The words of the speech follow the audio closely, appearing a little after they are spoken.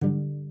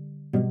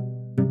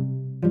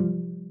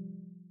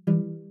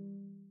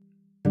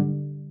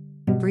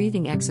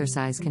Breathing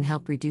exercise can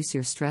help reduce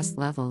your stress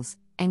levels,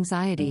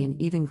 anxiety, and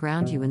even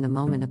ground you in the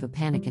moment of a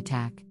panic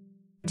attack.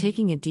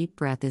 Taking a deep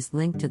breath is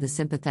linked to the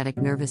sympathetic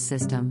nervous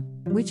system,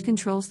 which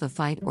controls the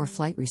fight or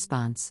flight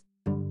response.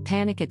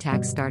 Panic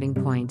attack starting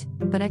point,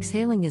 but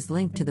exhaling is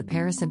linked to the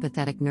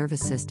parasympathetic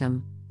nervous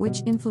system,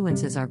 which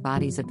influences our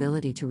body's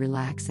ability to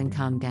relax and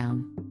calm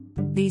down.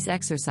 These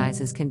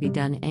exercises can be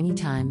done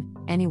anytime,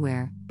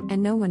 anywhere,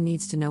 and no one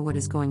needs to know what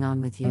is going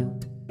on with you.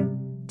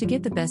 To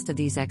get the best of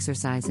these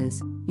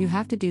exercises, you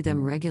have to do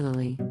them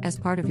regularly, as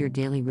part of your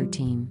daily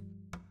routine.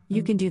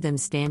 You can do them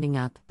standing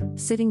up,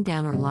 sitting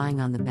down, or lying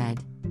on the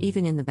bed,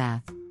 even in the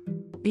bath.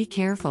 Be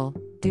careful,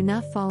 do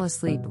not fall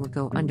asleep or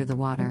go under the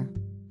water.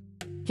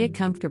 Get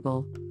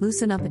comfortable,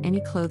 loosen up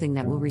any clothing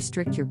that will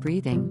restrict your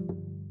breathing.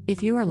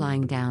 If you are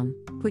lying down,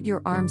 put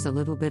your arms a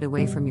little bit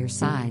away from your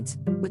sides,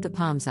 with the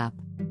palms up.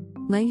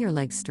 Lay your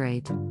legs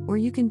straight, or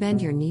you can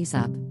bend your knees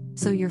up,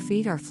 so your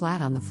feet are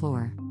flat on the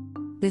floor.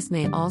 This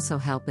may also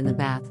help in the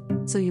bath,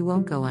 so you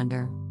won't go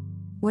under.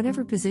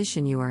 Whatever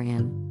position you are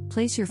in,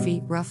 place your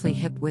feet roughly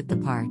hip-width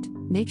apart,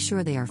 make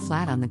sure they are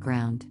flat on the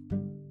ground.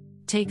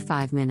 Take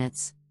 5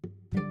 minutes.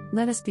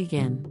 Let us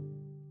begin.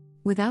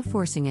 Without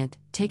forcing it,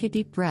 take a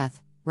deep breath,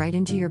 right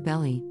into your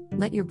belly.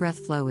 Let your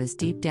breath flow as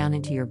deep down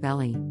into your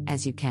belly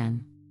as you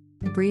can.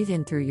 Breathe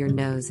in through your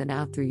nose and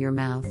out through your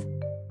mouth.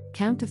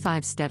 Count to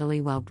 5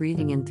 steadily while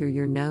breathing in through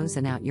your nose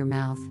and out your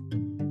mouth.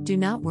 Do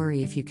not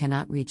worry if you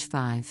cannot reach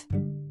 5.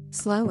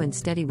 Slow and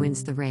steady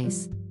wins the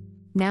race.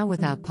 Now,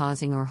 without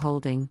pausing or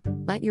holding,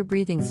 let your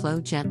breathing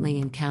flow gently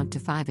and count to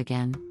 5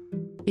 again.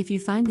 If you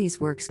find these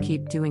works,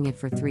 keep doing it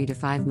for 3 to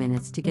 5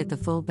 minutes to get the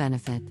full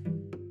benefit.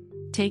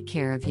 Take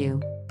care of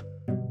you.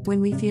 When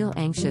we feel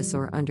anxious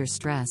or under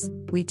stress,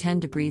 we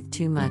tend to breathe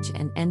too much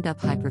and end up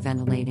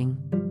hyperventilating.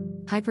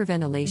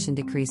 Hyperventilation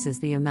decreases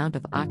the amount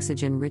of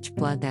oxygen-rich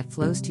blood that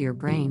flows to your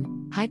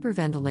brain.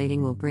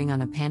 Hyperventilating will bring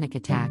on a panic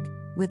attack,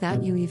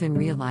 without you even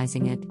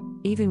realizing it,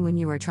 even when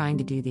you are trying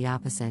to do the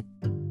opposite.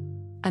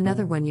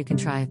 Another one you can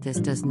try if this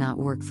does not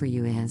work for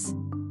you is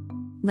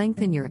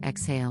lengthen your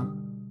exhale.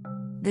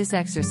 This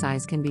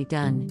exercise can be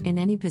done in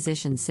any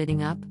position,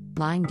 sitting up,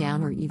 lying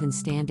down, or even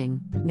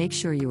standing. Make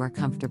sure you are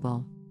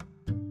comfortable.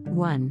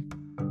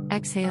 1.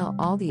 Exhale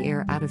all the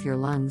air out of your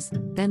lungs,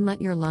 then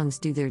let your lungs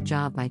do their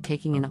job by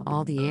taking in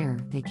all the air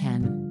they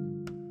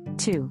can.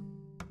 2.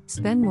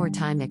 Spend more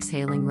time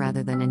exhaling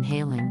rather than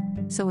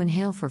inhaling, so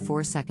inhale for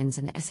 4 seconds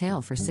and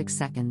exhale for 6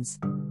 seconds.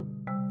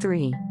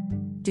 3.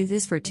 Do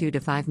this for 2 to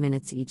 5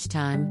 minutes each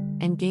time,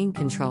 and gain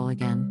control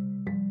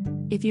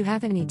again. If you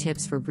have any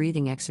tips for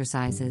breathing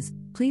exercises,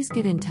 please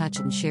get in touch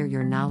and share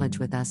your knowledge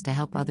with us to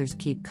help others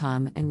keep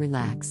calm and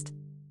relaxed.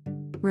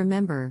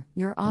 Remember,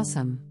 you're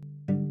awesome.